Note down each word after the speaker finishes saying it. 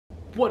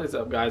What is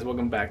up, guys?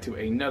 Welcome back to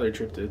another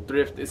trip to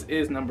Thrift. This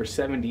is number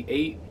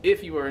 78.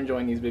 If you are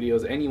enjoying these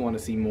videos and you want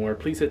to see more,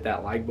 please hit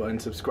that like button,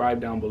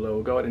 subscribe down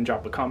below, go ahead and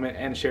drop a comment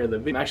and share the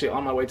video. I'm actually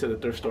on my way to the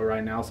thrift store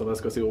right now, so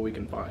let's go see what we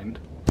can find.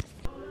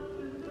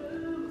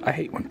 I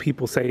hate when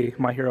people say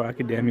My Hero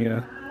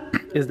Academia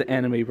is the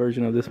anime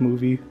version of this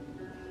movie.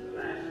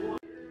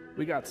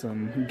 We got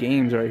some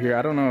games right here.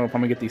 I don't know if I'm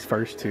gonna get these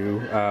first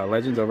two.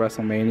 Legends of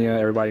WrestleMania.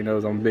 Everybody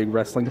knows I'm a big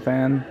wrestling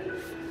fan.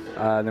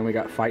 Then we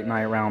got Fight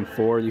Night Round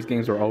 4. These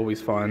games are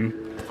always fun.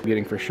 I'm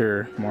getting for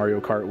sure Mario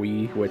Kart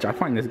Wii, which I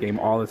find this game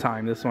all the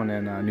time. This one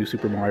and New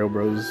Super Mario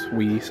Bros.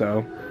 Wii.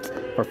 So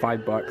for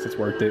 $5, it's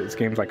worth it. This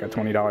game's like a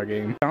 $20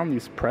 game. I found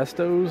these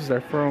Prestos.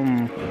 They're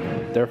from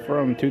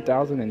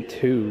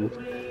 2002,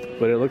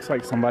 but it looks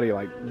like somebody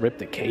like ripped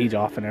the cage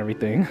off and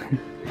everything.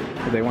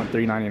 They want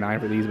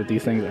 $3.99 for these, but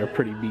these things are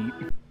pretty beat.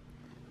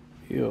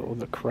 Yo,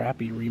 the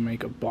crappy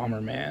remake of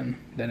Bomberman.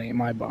 That ain't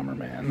my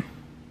Bomberman.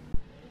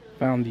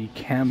 Found the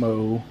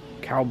camo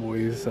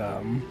Cowboys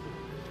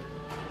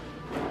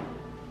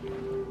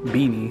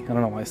beanie. I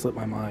don't know why it slipped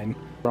my mind.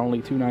 For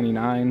only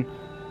 $2.99,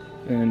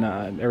 and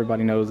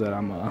everybody knows that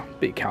I'm a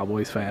big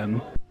Cowboys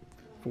fan.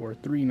 For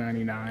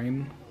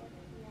 $3.99,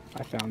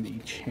 I found the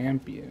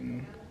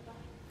Champion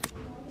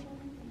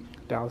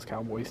Dallas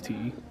Cowboys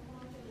tee.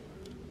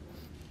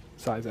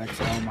 Size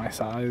XL, my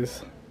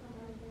size.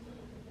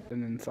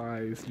 And then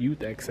size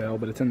Youth XL,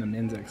 but it's in the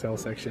men's XL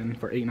section.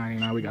 For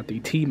 $8.99, we got the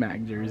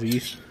T-Mac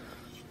jerseys.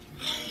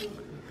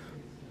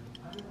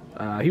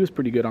 He was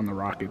pretty good on the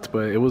Rockets,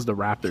 but it was the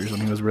Raptors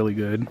when he was really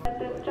good.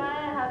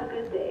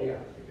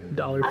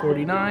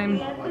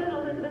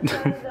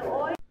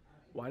 $1.49.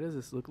 Why does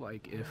this look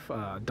like if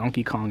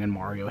Donkey Kong and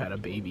Mario had a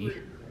baby?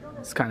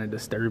 It's kind of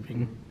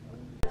disturbing.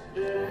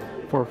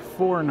 For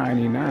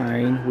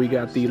 $4.99, we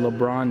got the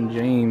LeBron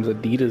James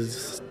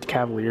Adidas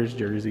Cavaliers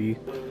jersey.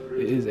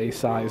 It is a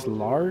size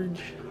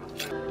large,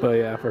 but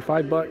yeah, for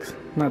 $5,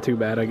 not too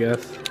bad, I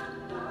guess.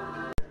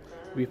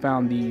 We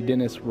found the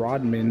Dennis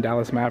Rodman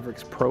Dallas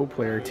Mavericks Pro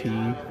Player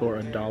tee for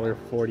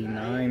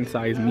 $1.49,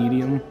 size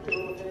medium.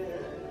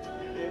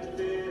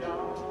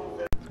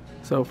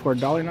 So for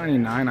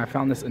 $1.99, I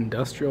found this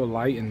Industrial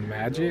Light and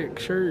Magic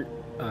shirt,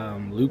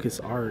 Lucas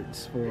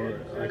Arts, for,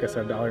 like I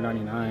said,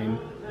 $1.99.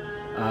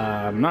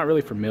 I'm not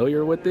really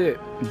familiar with it,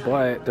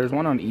 but there's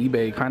one on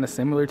eBay kind of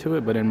similar to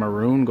it, but in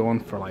maroon, going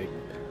for like,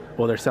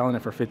 well, they're selling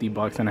it for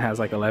 $50 and it has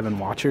like 11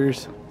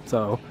 watchers.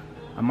 So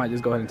I might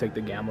just go ahead and take the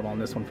gamble on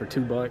this one for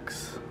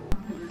 $2.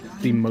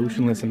 The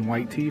Motionless in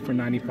White tee for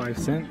 95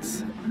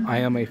 cents. I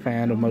am a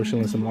fan of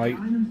Motionless in White.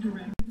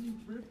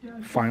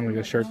 Finally,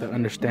 a shirt that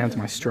understands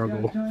my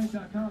struggle.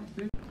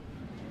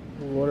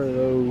 What are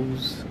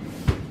those?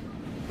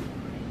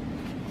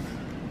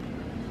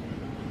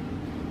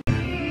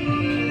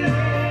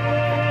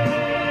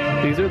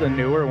 These are the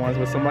newer ones,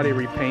 but somebody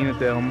repainted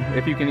them,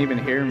 if you can even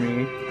hear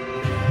me.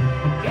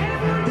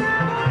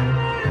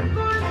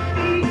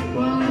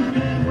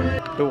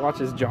 Who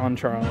watches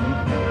JonTron?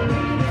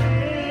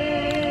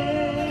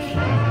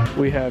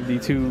 We have the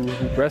two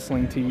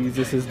wrestling tees.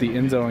 This is the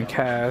Enzo and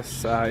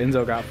Cass.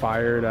 Enzo got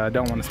fired. I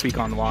don't want to speak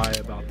on why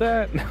about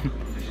that.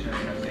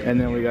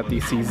 And then we got the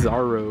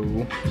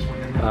Cesaro.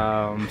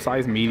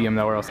 Size medium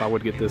though, or else I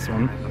would get this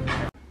one.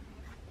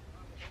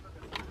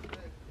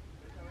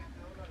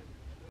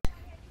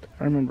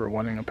 I remember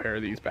wanting a pair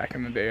of these back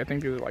in the day. I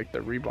think these are like the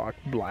Reebok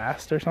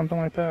Blast or something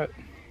like that.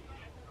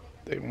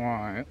 They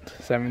want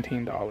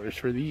 $17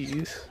 for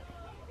these.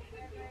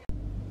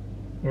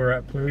 We're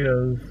at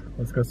Plato's.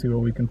 Let's go see what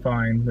we can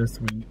find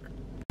this week.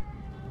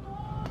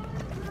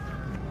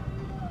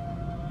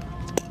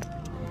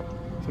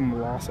 Some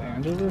Los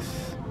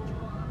Angeles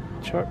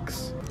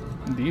Chucks.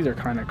 These are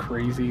kind of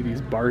crazy.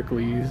 These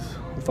Barclays.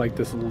 It's like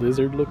this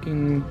lizard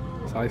looking,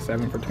 size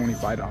 7 for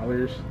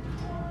 $25.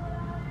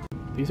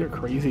 These are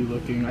crazy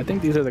looking. I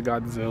think these are the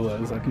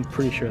Godzillas. I'm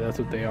pretty sure that's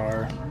what they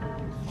are.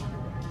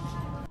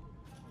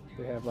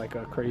 They have like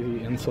a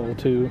crazy insole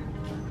too.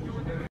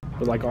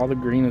 But like all the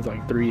green is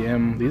like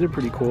 3M. These are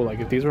pretty cool.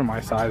 Like if these were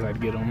my size, I'd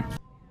get them.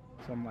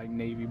 Some like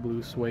navy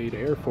blue suede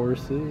Air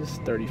Forces,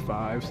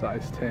 35,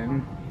 size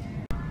 10.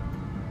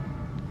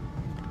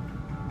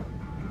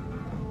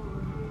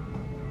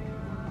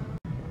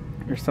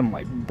 Here's some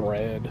like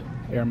bread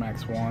Air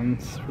Max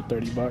 1s for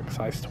 $30,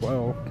 size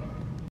 12.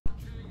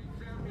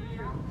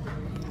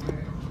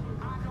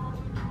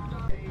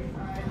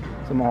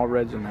 Some all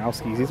red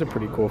Janowskis. These are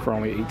pretty cool for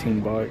only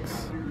 $18.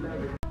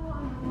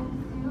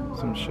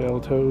 Some shell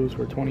toes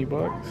for $20.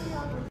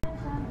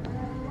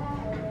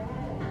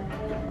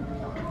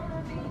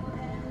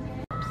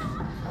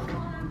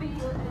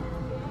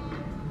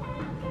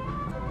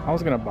 I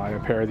was gonna buy a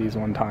pair of these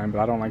one time, but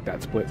I don't like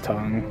that split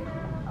tongue.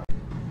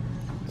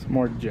 Some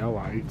more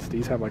gelites.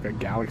 These have like a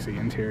galaxy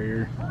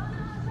interior.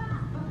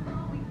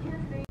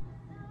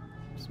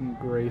 Some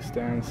gray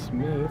Stan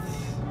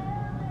Smiths.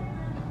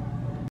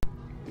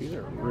 These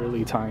are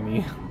really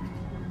tiny.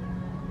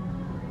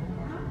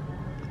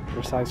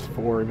 They're size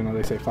 4, even though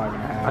they say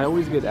 5.5. I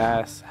always get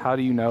asked, how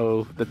do you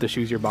know that the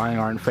shoes you're buying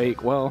aren't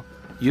fake? Well,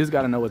 You just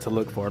gotta know what to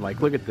look for. Like,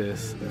 look at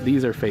this.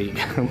 These are fake.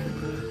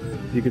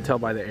 You can tell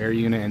by the air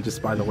unit and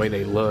just by the way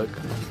they look.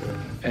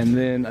 And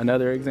then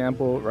another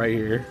example right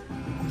here.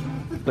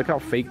 Look how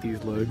fake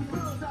these look.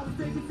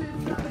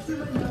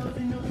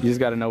 You just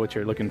gotta know what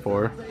you're looking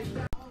for.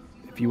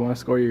 If you want to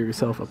score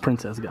yourself a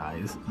princess,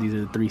 guys, these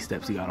are the 3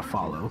 steps you gotta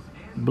follow.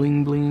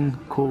 Bling bling,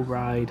 cool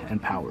ride, and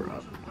power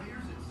up.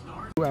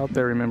 Who out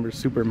there remembers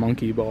Super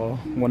Monkey Ball?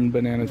 1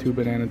 banana, 2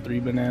 banana, 3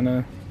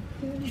 banana.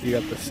 You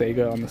got the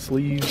Sega on the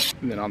sleeve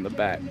and then on the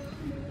back.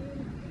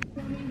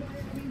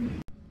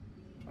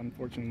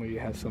 Unfortunately,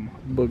 it has some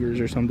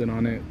boogers or something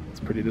on it. It's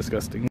pretty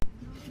disgusting.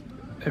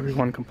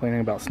 Everyone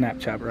complaining about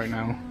Snapchat right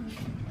now.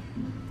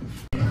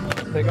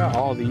 They got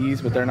all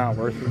these, but they're not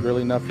worth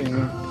really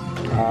nothing.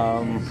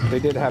 They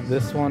did have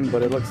this one,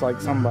 but it looks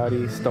like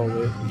somebody stole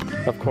it,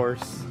 of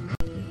course.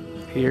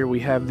 Here we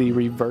have the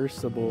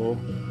reversible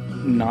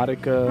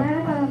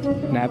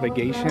Nautica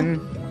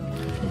navigation.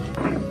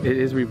 It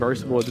is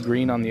reversible, it's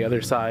green on the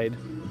other side.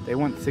 They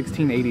want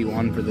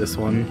 $16.81 for this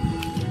one.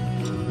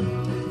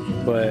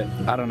 But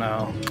I don't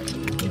know.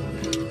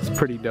 It's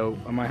pretty dope.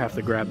 I might have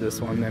to grab this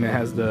one. And it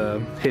has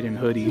the hidden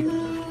hoodie.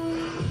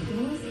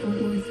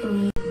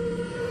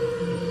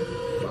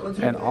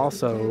 And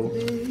also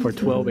for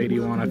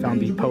 $12.81 I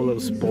found the Polo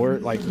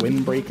Sport like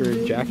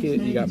windbreaker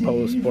jacket. You got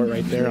Polo Sport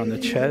right there on the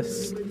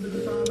chest.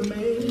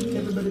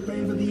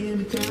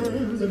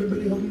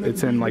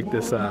 It's in like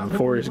this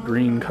forest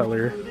green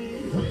color.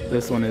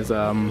 This one is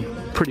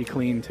pretty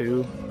clean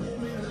too.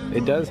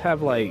 It does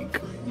have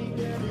like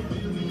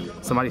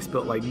somebody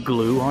spilt like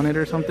glue on it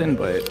or something,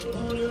 but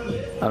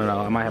I don't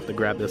know, I might have to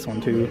grab this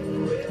one too.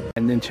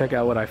 And then check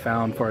out what I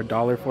found for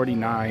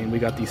 $1.49. We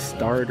got the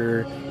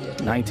starter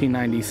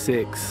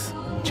 1996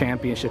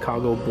 champion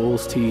Chicago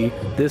Bulls tee.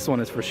 This one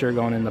is for sure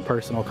going in the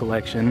personal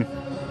collection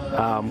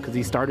because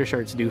these starter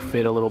shirts do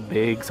fit a little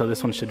big, so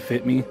this one should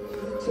fit me.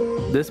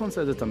 This one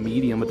says it's a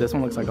medium, but this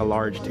one looks like a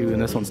large too,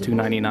 and this one's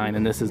 $2.99,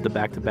 and this is the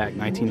back-to-back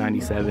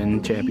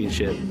 1997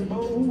 championship.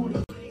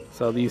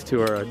 So these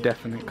two are a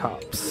definite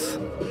cops.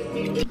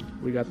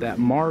 We got that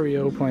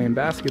Mario playing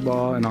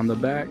basketball, and on the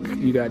back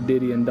you got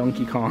Diddy and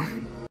Donkey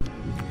Kong.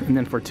 And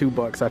then for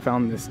 $2 I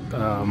found this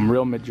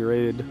Real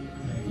Madrid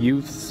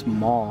Youth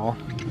Small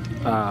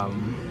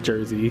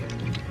jersey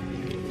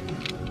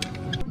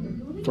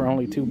for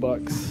only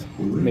 $2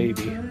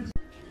 maybe.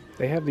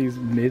 They have these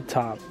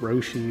mid-top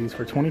Roshis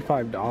for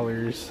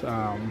 $25.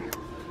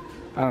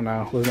 I don't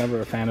know, was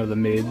never a fan of the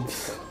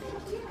mids.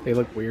 They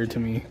look weird to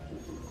me.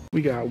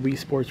 We got Wii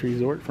Sports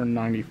Resort for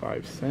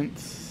 95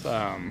 cents.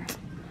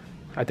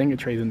 I think it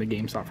trades into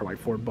GameStop for like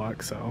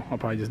 $4, so I'll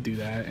probably just do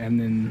that. And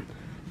then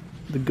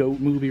the GOAT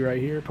movie right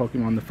here,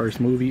 Pokemon the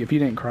first movie. If you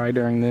didn't cry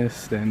during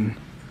this, then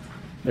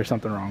there's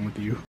something wrong with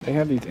you. They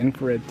have these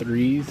infrared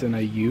 3s and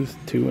a youth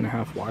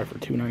 2.5Y for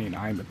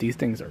 $2.99, but these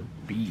things are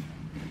beat.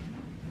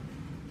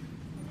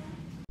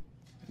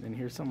 And then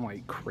here's some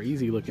like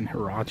crazy looking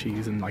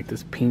Hirachis in like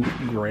this pink,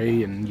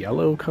 gray, and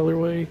yellow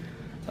colorway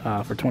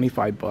for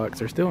 $25.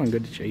 They're still in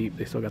good shape.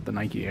 They still got the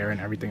Nike Air and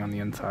everything on the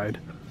inside.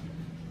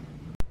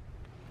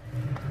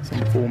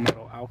 Some Full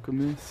Metal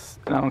Alchemist.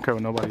 And I don't care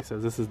what nobody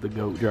says, this is the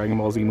GOAT Dragon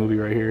Ball Z movie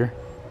right here.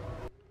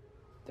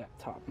 That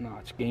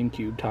top-notch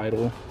GameCube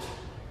title.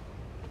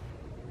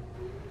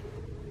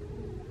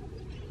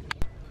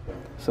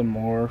 Some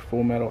more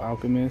Full Metal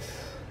Alchemist.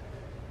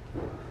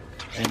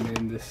 And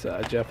then this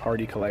Jeff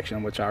Hardy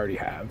collection, which I already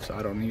have, so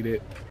I don't need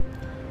it.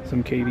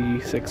 Some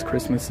KD 6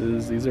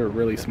 Christmases. These are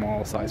really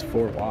small, size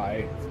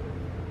 4Y.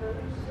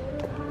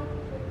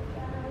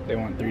 They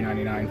want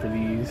 $3.99 for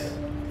these.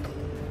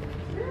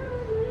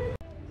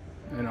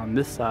 And on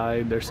this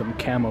side, there's some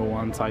camo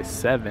ones, size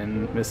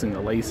 7, missing the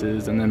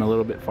laces. And then a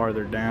little bit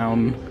farther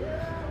down,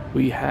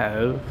 we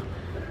have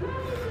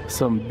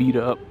some beat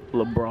up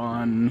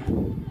LeBron.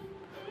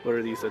 What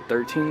are these, the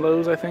 13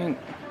 lows, I think?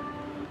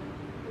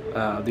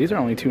 These are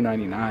only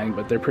 $2.99,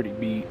 but they're pretty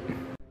beat.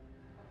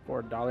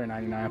 For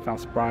 $1.99, I found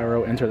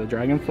Spyro Enter the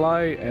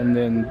Dragonfly, and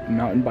then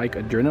Mountain Bike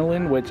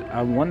Adrenaline, which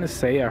I want to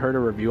say I heard a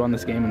review on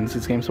this game, and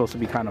this game's supposed to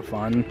be kind of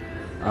fun.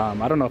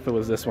 I don't know if it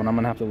was this one. I'm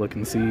gonna have to look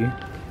and see.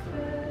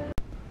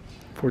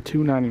 For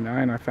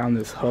 $2.99, I found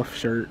this Huff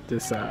shirt,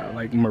 this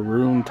like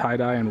maroon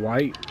tie-dye and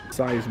white,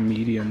 size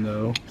medium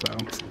though, so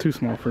it's too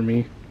small for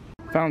me.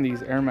 Found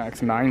these Air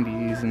Max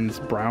 90s in this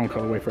brown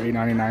colorway for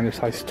 $8.99. They're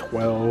size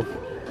 12.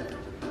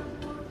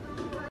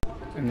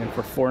 And then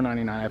for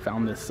 $4.99, I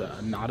found this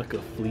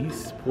Nautica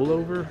fleece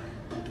pullover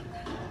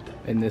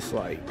in this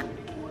like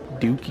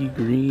dookie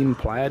green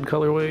plaid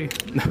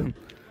colorway.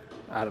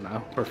 I don't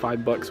know. For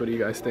 $5, what do you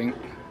guys think?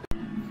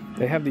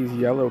 They have these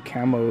yellow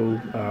camo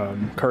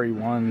Curry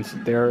ones.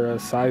 They're a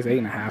size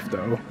 8.5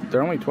 though.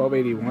 They're only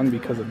 $12.81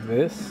 because of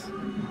this.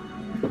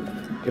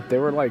 If they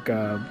were like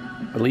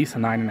at least a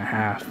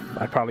 9.5,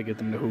 I'd probably get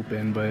them to hoop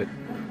in, but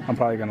I'm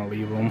probably gonna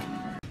leave them.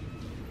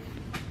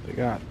 They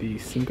got the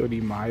Cinco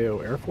de Mayo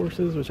Air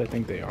Forces, which I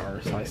think they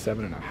are, size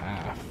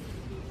 7.5.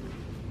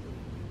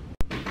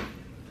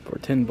 For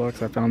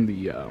 $10, I found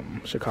the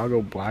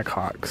Chicago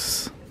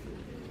Blackhawks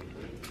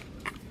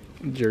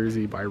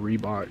jersey by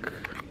Reebok.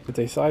 It's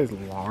a size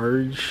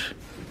large.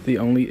 The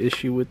only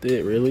issue with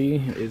it really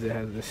is it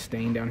has this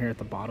stain down here at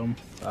the bottom.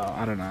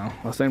 I don't know.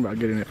 I was thinking about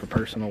getting it for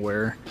personal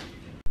wear.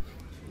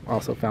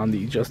 Also found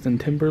the Justin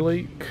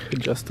Timberlake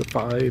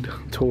Justified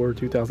Tour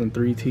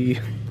 2003 tee.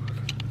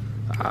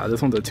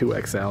 This one's a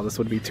 2XL. This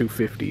would be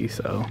 250,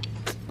 so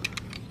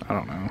I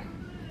don't know.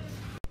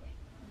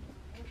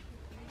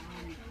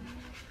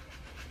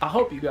 I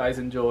hope you guys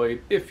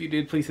enjoyed. If you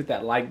did, please hit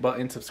that like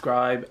button,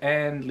 subscribe,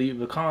 and leave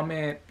a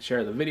comment,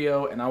 share the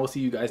video, and I will see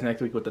you guys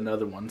next week with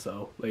another one,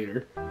 so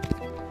later.